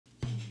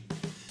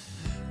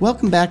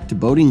Welcome back to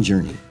Boating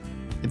Journey.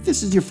 If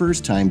this is your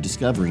first time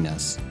discovering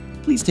us,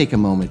 please take a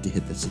moment to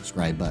hit the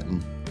subscribe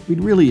button.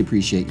 We'd really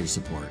appreciate your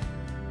support.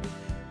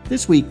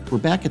 This week, we're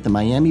back at the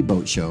Miami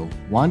Boat Show,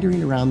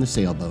 wandering around the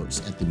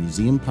sailboats at the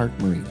Museum Park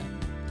Marina.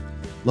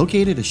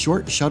 Located a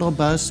short shuttle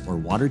bus or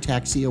water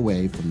taxi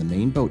away from the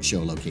main boat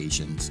show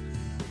locations,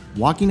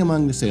 walking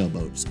among the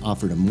sailboats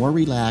offered a more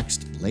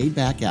relaxed,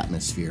 laid-back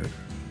atmosphere,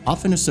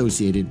 often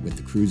associated with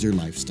the cruiser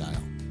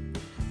lifestyle.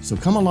 So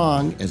come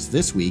along as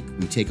this week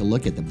we take a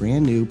look at the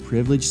brand new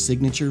Privilege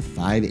Signature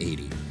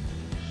 580.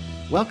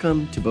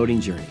 Welcome to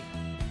Boating Journey.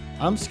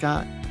 I'm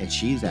Scott and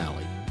she's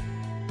Allie.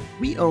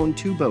 We own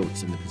 2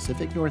 boats in the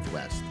Pacific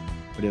Northwest,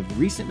 but have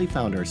recently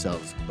found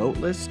ourselves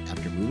boatless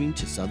after moving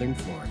to southern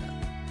Florida.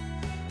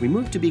 We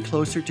moved to be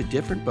closer to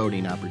different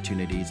boating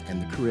opportunities in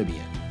the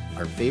Caribbean,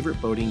 our favorite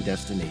boating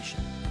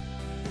destination.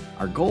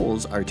 Our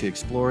goals are to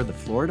explore the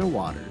Florida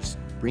waters,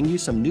 bring you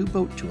some new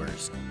boat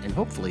tours, and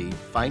hopefully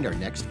find our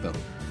next boat.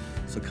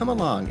 So come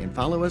along and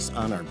follow us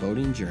on our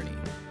boating journey.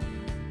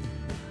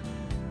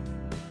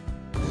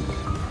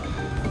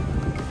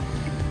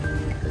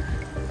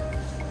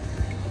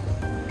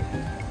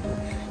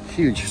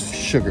 Huge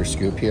sugar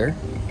scoop here.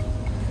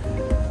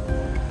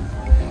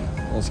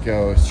 Let's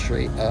go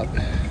straight up,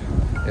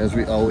 as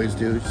we always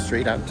do,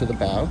 straight out to the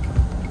bow.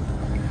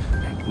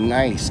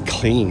 Nice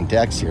clean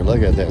decks here.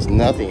 Look at this,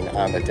 nothing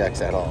on the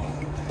decks at all.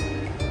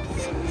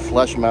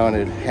 Flush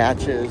mounted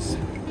hatches,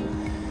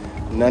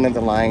 none of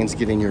the lines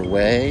get in your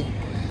way.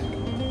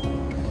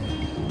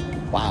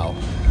 Wow,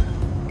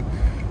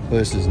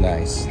 this is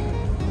nice.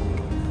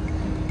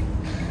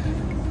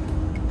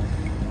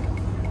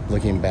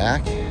 Looking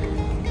back,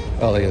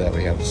 oh look at that,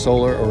 we have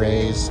solar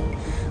arrays,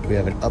 we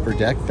have an upper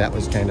deck. That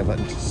was kind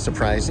of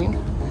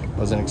surprising,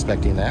 wasn't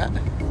expecting that.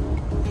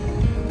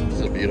 This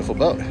is a beautiful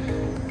boat.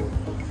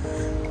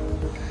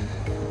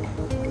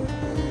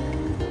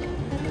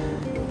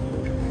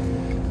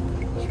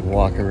 Just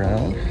walk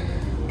around.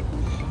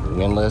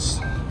 Windlass,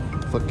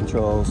 foot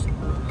controls. And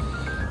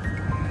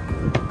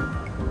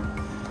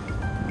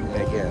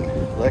again,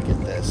 look at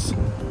this.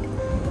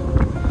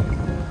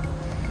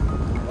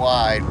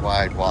 Wide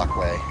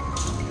walkway.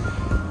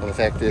 And the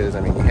fact is,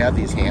 I mean, you have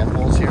these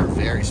handholds here,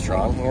 very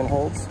strong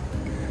handholds,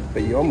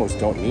 but you almost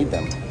don't need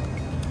them.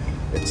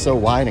 It's so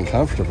wide and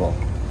comfortable.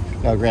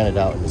 Now, granted,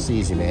 out in the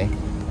seas you may.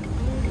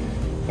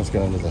 Let's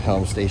go into the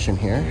helm station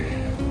here.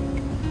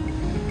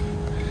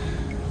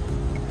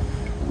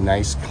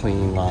 Nice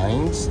clean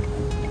lines.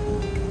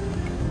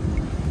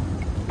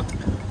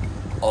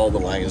 All the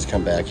lines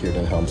come back here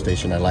to the helm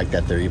station. I like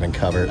that they're even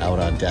covered out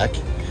on deck.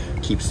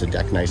 Keeps the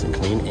deck nice and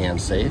clean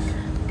and safe.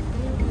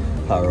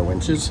 Power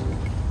winches.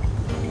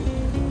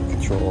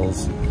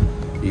 Controls.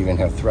 You even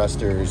have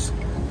thrusters.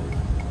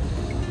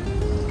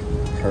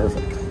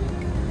 Perfect.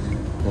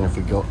 And if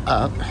we go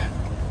up,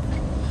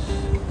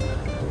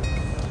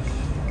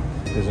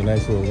 there's a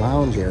nice little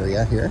lounge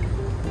area here.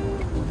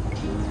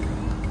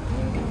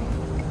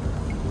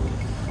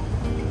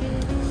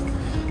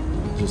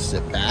 Just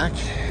sit back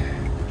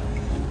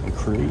and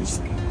cruise.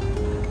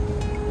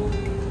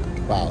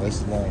 Wow, this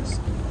is nice.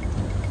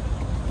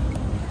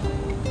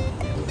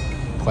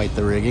 Quite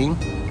the rigging.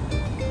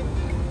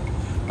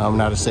 I'm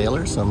not a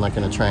sailor, so I'm not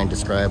going to try and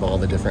describe all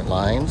the different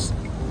lines.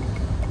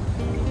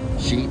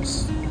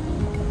 Sheets,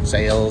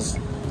 sails.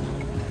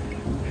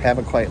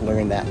 Haven't quite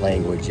learned that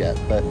language yet,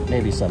 but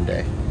maybe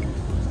someday.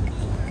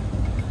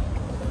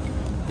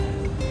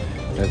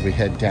 As we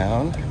head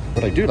down,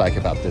 what I do like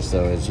about this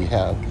though is you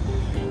have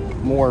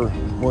more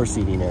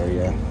seating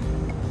area,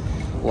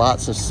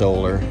 lots of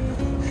solar,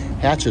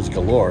 hatches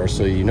galore,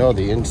 so you know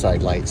the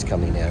inside light's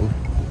coming in.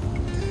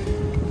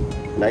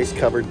 Nice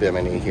covered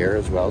bimini here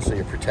as well, so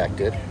you're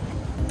protected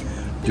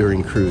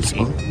during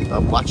cruising.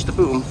 But watch the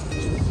boom.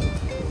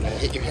 Gotta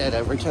hit your head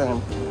every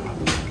time.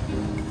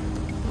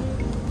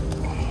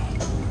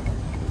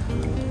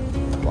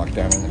 Walk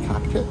down in the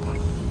cockpit.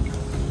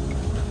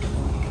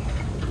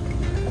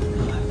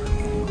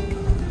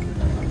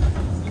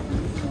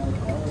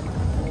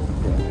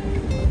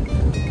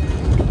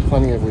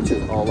 Plenty of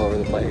winches all over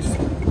the place.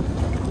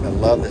 I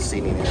love the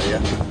seating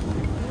area.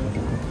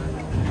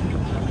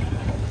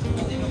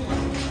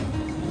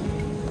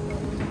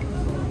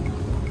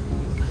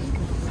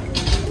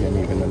 And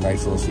even a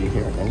nice little seat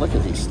here. And look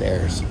at these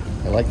stairs.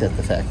 I like that,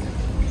 the fact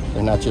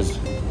they're not just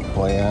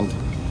bland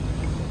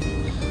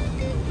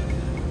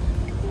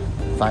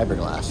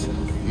fiberglass.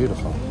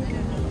 Beautiful.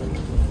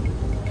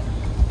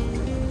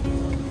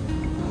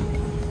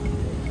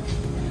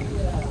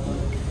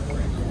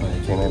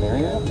 Entertainment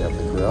area, we have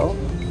the grill.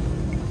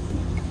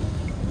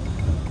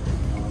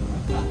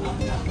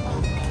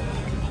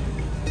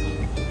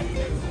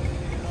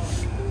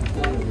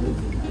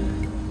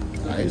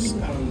 Nice.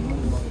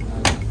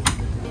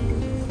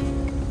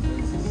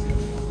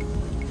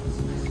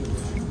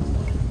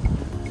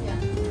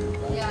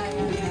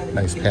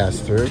 Nice pass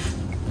through.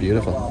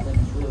 Beautiful.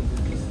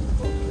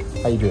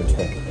 How you doing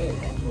today?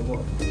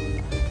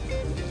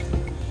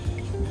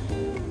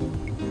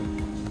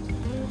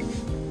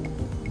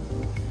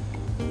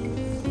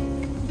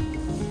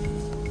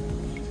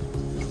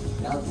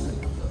 outside,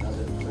 so now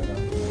they're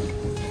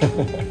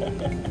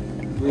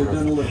we were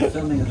doing a little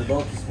filming of the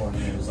boat this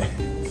morning. It was like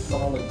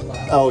solid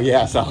clouds. Oh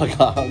yeah, solid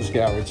clouds.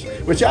 Yeah,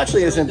 which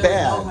actually isn't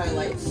bad. No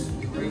highlights.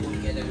 We're able to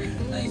get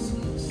everything nice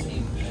and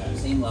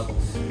same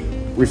levels.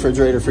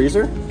 Refrigerator,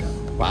 freezer. Yeah.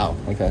 Wow.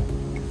 Okay.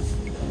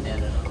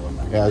 And another one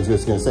back. Yeah, I was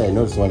just gonna say, I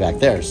noticed one back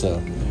there.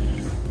 So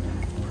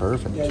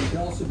perfect. Yeah, you can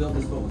also build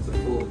this boat with a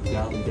full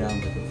galley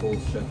down, like a full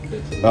chef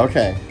kitchen.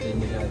 Okay.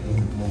 Then you got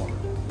even more.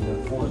 You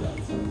have 4 of that.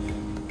 So.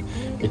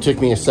 It took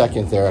me a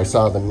second there. I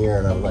saw the mirror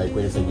and I'm like,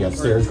 wait a second, you have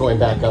stairs going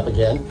back up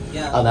again?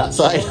 Yeah. On that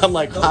side? I'm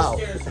like, how?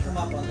 Those stairs come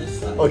up on this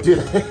side. Oh, dude,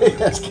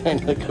 that's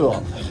kind of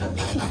cool.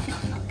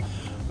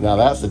 Now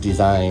that's a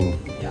design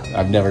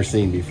I've never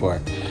seen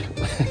before.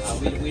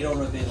 We don't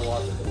reveal the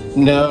water.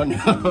 No.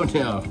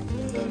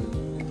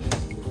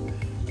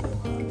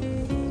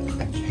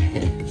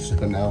 Okay, so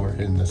now we're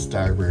in the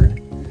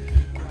starboard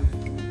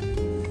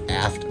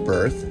aft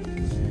berth.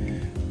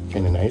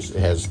 Kind of nice. It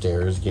has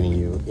stairs getting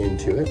you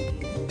into it,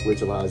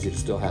 which allows you to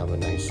still have a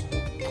nice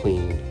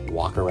clean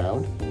walk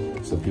around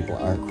so people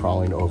aren't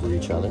crawling over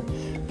each other.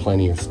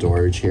 Plenty of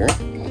storage here.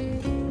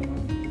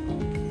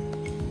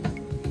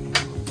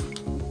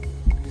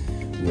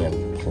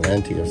 Again,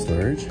 plenty of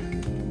storage.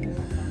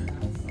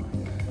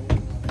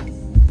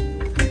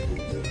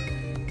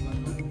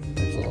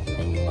 There's a little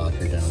hanging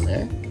locker down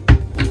there.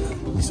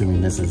 I'm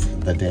assuming this is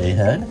the day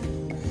head.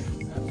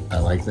 I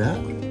like that.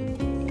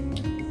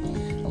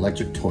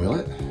 Electric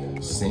toilet,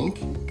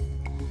 sink,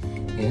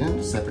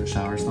 and separate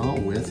shower stall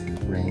with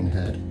rain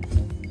head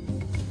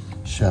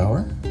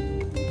shower.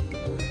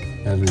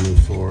 As we move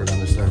forward on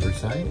the starboard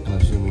side, I'm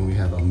assuming we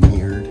have a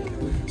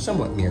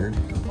somewhat mirrored.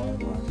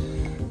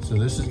 So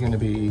this is going to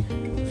be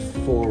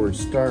forward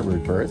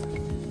starboard berth.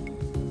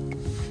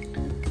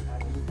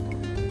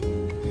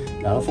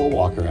 Not a full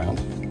walk around.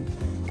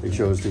 We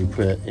chose to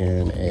put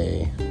in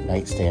a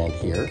nightstand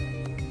here.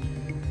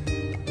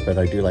 But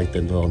I do like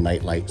the little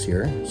night lights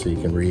here, so you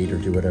can read or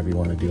do whatever you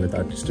want to do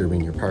without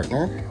disturbing your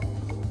partner.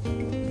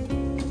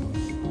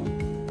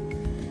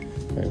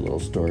 Got a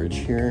little storage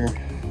here.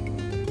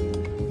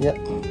 Yep.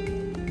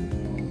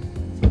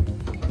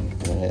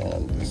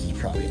 And this is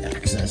probably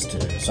access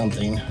to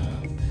something.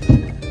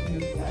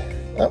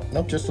 Oh,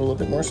 nope, just a little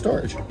bit more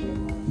storage.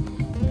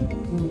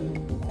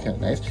 Kind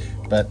of nice.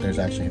 But there's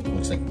actually, it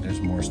looks like there's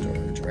more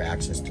storage or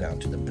access down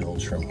to the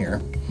bilge from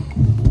here.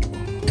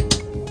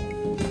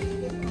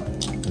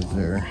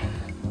 There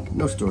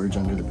no storage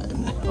under the bed.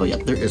 Oh yeah,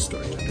 there is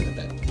storage under the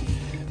bed.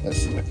 Let's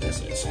see what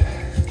this is.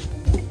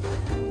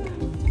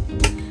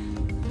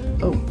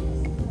 Oh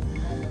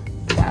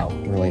wow,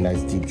 really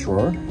nice deep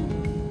drawer.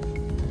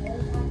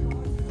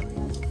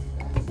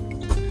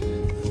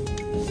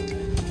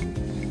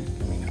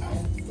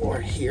 Or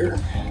here,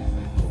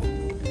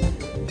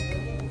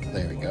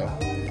 there we go,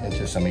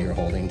 into some of your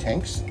holding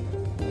tanks.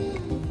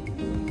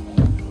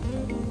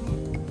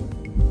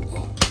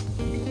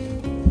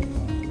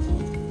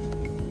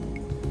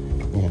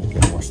 And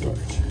again, more storage.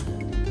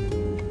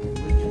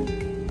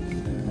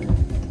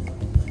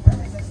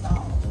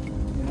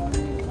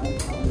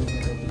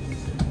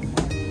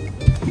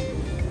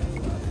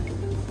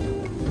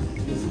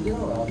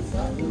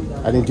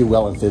 I didn't do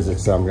well in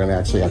physics, so I'm going to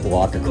actually have to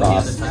walk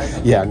across.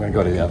 Yeah, I'm going to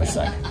go to the other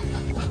side.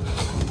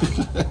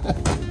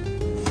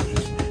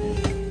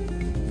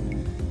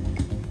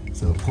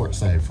 So port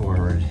side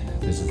forward,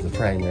 this is the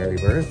primary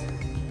berth.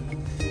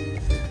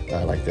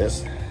 I like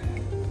this.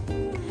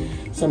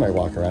 Semi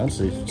walk around,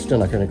 so you're still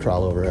not going to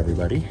crawl over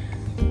everybody.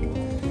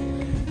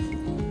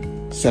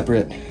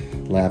 Separate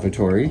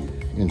lavatory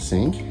and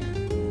sink.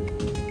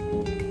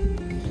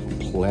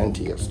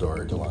 Plenty of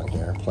storage along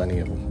here, plenty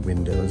of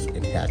windows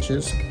and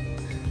hatches.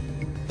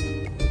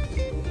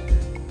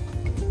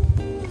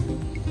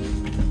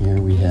 Here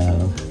we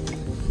have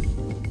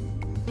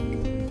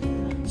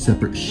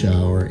separate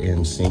shower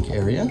and sink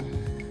area.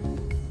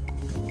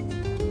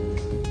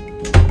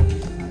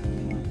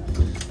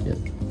 Yep.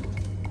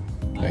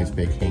 Nice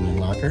big hanging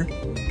locker.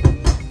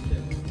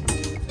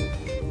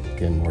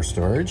 Again, more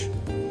storage.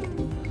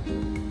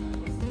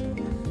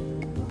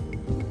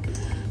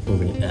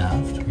 Moving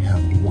aft, we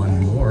have one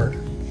more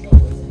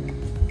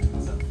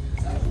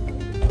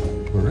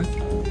berth.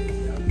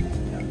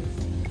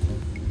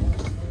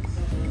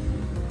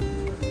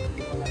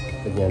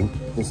 Again,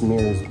 this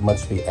mirrors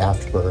much the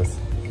aft berth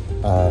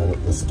on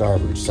the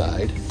starboard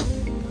side.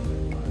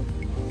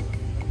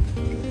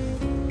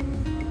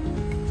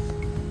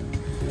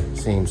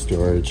 Same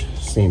storage,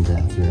 same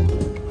bathroom.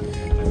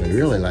 What I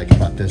really like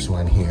about this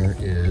one here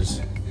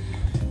is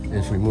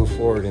if we move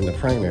forward in the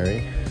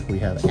primary, we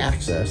have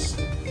access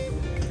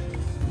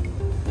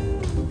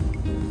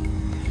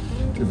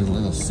to the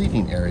little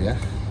seating area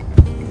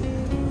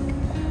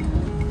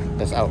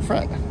that's out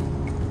front.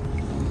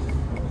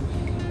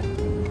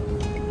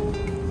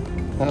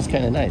 That's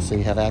kind of nice. So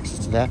you have access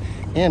to that,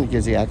 and it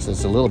gives you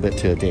access a little bit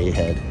to a day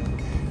head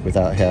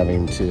without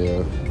having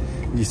to,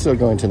 you still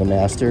go into the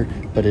master,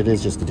 but it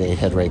is just a day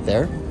head right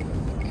there.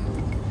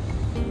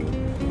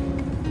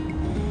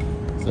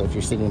 So if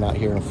you're sitting out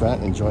here in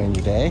front enjoying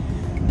your day,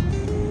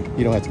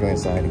 You don't have to go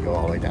inside and go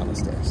all the way down the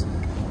stairs.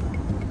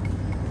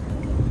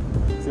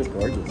 It's just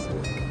gorgeous.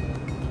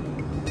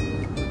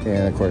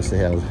 And of course they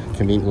have a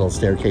convenient little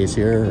staircase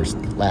here, or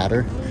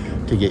ladder,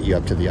 to get you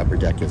up to the upper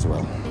deck as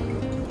well.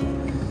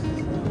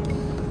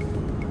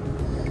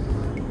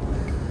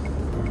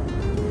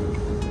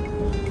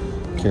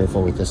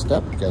 Careful with this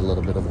step, got a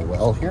little bit of a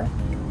well here.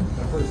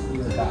 The first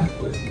year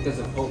back was because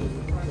of COVID.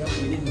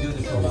 We didn't do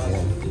this for last year,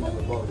 we didn't have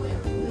a boat.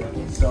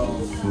 So,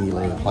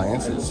 Melee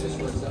appliances.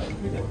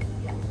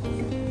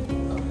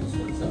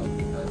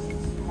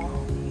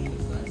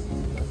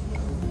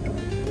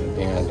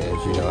 And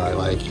as you know, I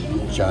like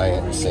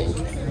giant sink.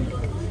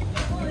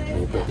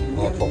 You put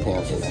multiple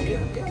pans in there.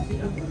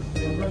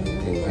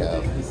 And you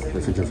have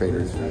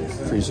refrigerator,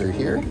 freezer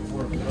here.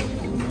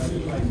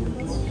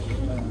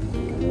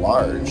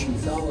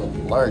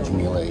 Large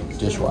Miele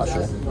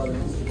dishwasher.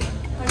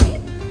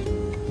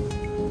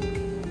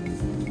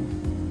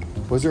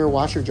 Was there a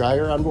washer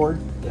dryer on board?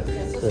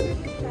 Yes.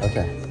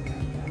 Okay.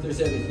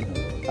 There's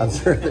everything. I'm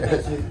sure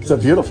it's a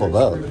beautiful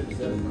boat.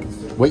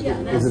 Wait,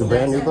 is it a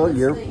brand new boat?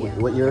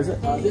 What year is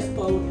it? This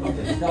boat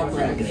is not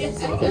brand new.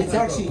 It's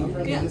actually,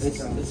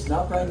 it's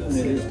not brand new, and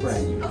it is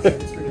brand new.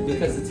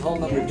 Because it's hull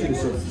number 2,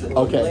 so it's the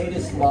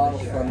latest model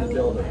from the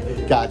builder.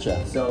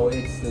 Gotcha. So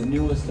it's the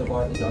newest of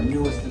our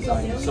newest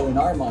design. So in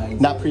our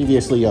minds, not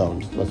previously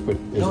owned. Let's put.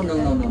 No.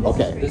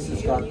 Okay. This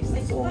has got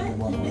its only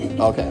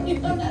one. Okay.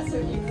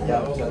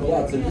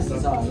 Yeah, it's a new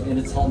design, and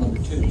it's hull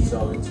number 2,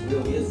 so it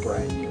really is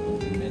brand new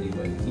in many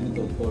ways. Even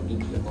though the boat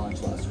didn't get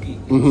launched last week,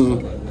 it's still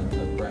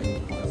a brand new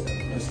concept.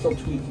 We're still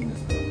tweaking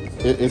this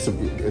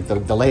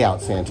boat. The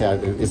layout's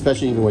fantastic,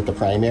 especially even with the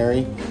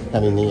primary,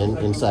 having the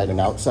inside and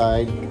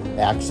outside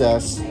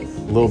access, a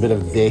little bit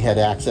of day head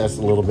access,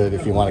 a little bit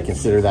if you want to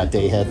consider that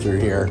day head through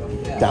here,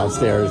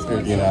 downstairs,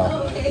 you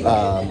know.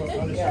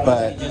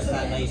 But just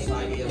that nice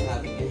idea of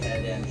having a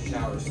head and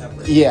shower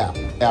separate. Yeah,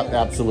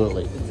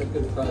 absolutely. It's a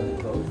good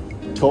private boat.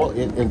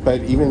 Totally,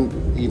 but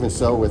even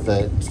so, with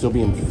it still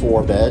being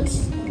 4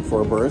 beds,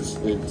 4 berths,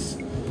 it's,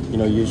 you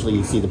know, usually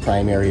you see the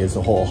primary as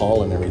the whole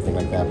hull and everything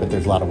like that, but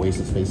there's a lot of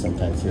wasted space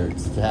sometimes here.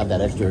 To have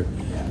that extra,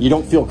 you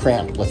don't feel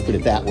cramped, let's put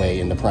it that way,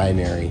 in the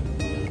primary,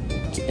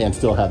 and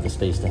still have the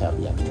space to have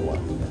the extra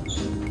one.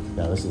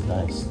 Yeah, this is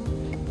nice.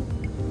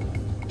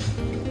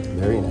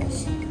 Very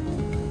nice.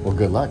 Well,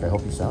 good luck. I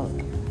hope you sell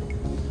it.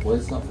 Well,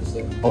 it's not for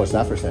sale. Oh, it's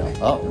not for sale.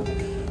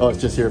 Oh, it's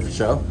just here for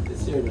show?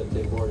 It's here that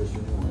they bought us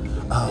new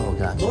ones. Oh,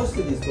 gotcha. Most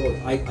of these boats,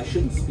 I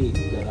shouldn't speak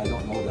that I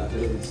don't know that, but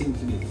it would seem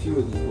to me few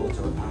of these boats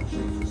are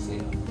actually for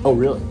sale. Oh,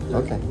 really?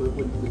 Okay.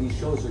 When these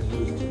shows are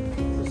used to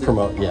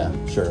Promote, yeah,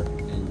 sure.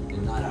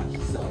 and not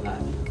actually sell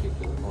that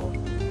particular boat.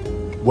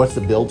 What's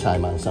the build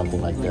time on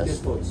something like This this?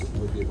 boat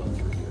would be about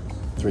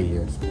 3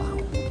 years. 3 years. Wow.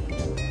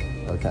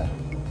 Okay.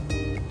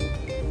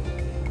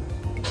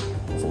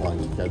 That's a long.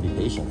 You gotta be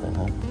patient then,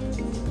 huh?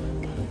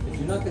 If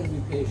you're not going to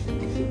be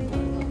patient, you shouldn't buy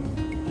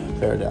it.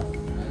 Fair enough.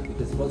 Right?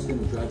 Because the boat's going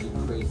to drive you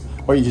crazy.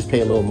 Or you just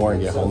pay a little more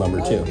and get hull number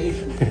 2. You're going to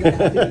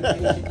have to be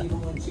patient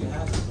even once you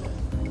have it.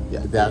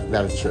 Yeah,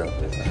 that is true.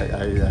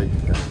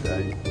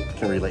 I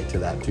can relate to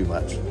that too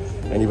much.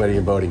 Anybody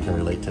in boating can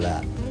relate to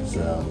that.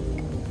 So,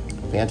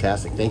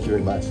 fantastic. Thank you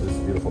very much. This is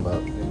a beautiful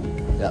boat.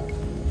 Yep.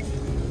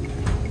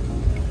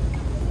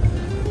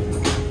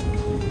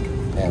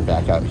 And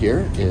back out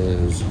here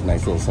is a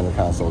nice little center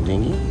console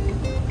dinghy.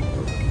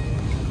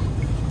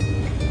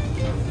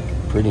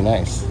 Pretty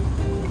nice.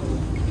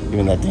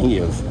 Even that dinghy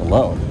is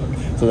alone.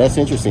 So that's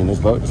interesting. This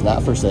boat is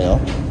not for sale.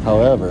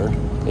 However,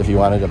 if you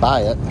wanted to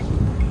buy it,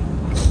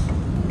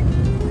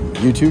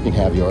 you too can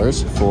have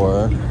yours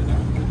for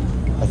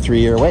a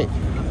 3-year wait.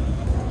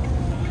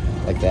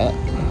 Like that.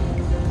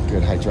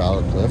 Good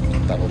hydraulic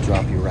lift. That will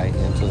drop you right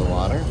into the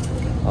water.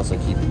 Also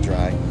keep it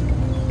dry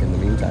in the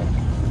meantime.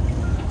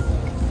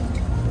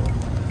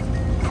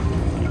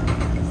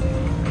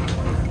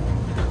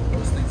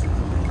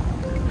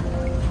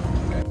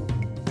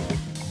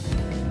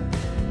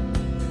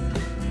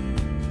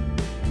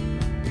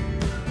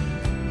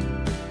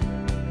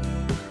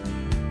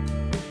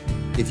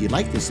 If you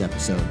like this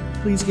episode,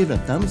 please give it a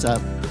thumbs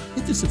up,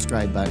 hit the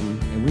subscribe button,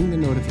 and ring the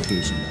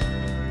notification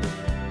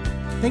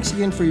bell. Thanks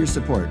again for your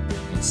support,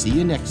 and see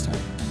you next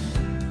time.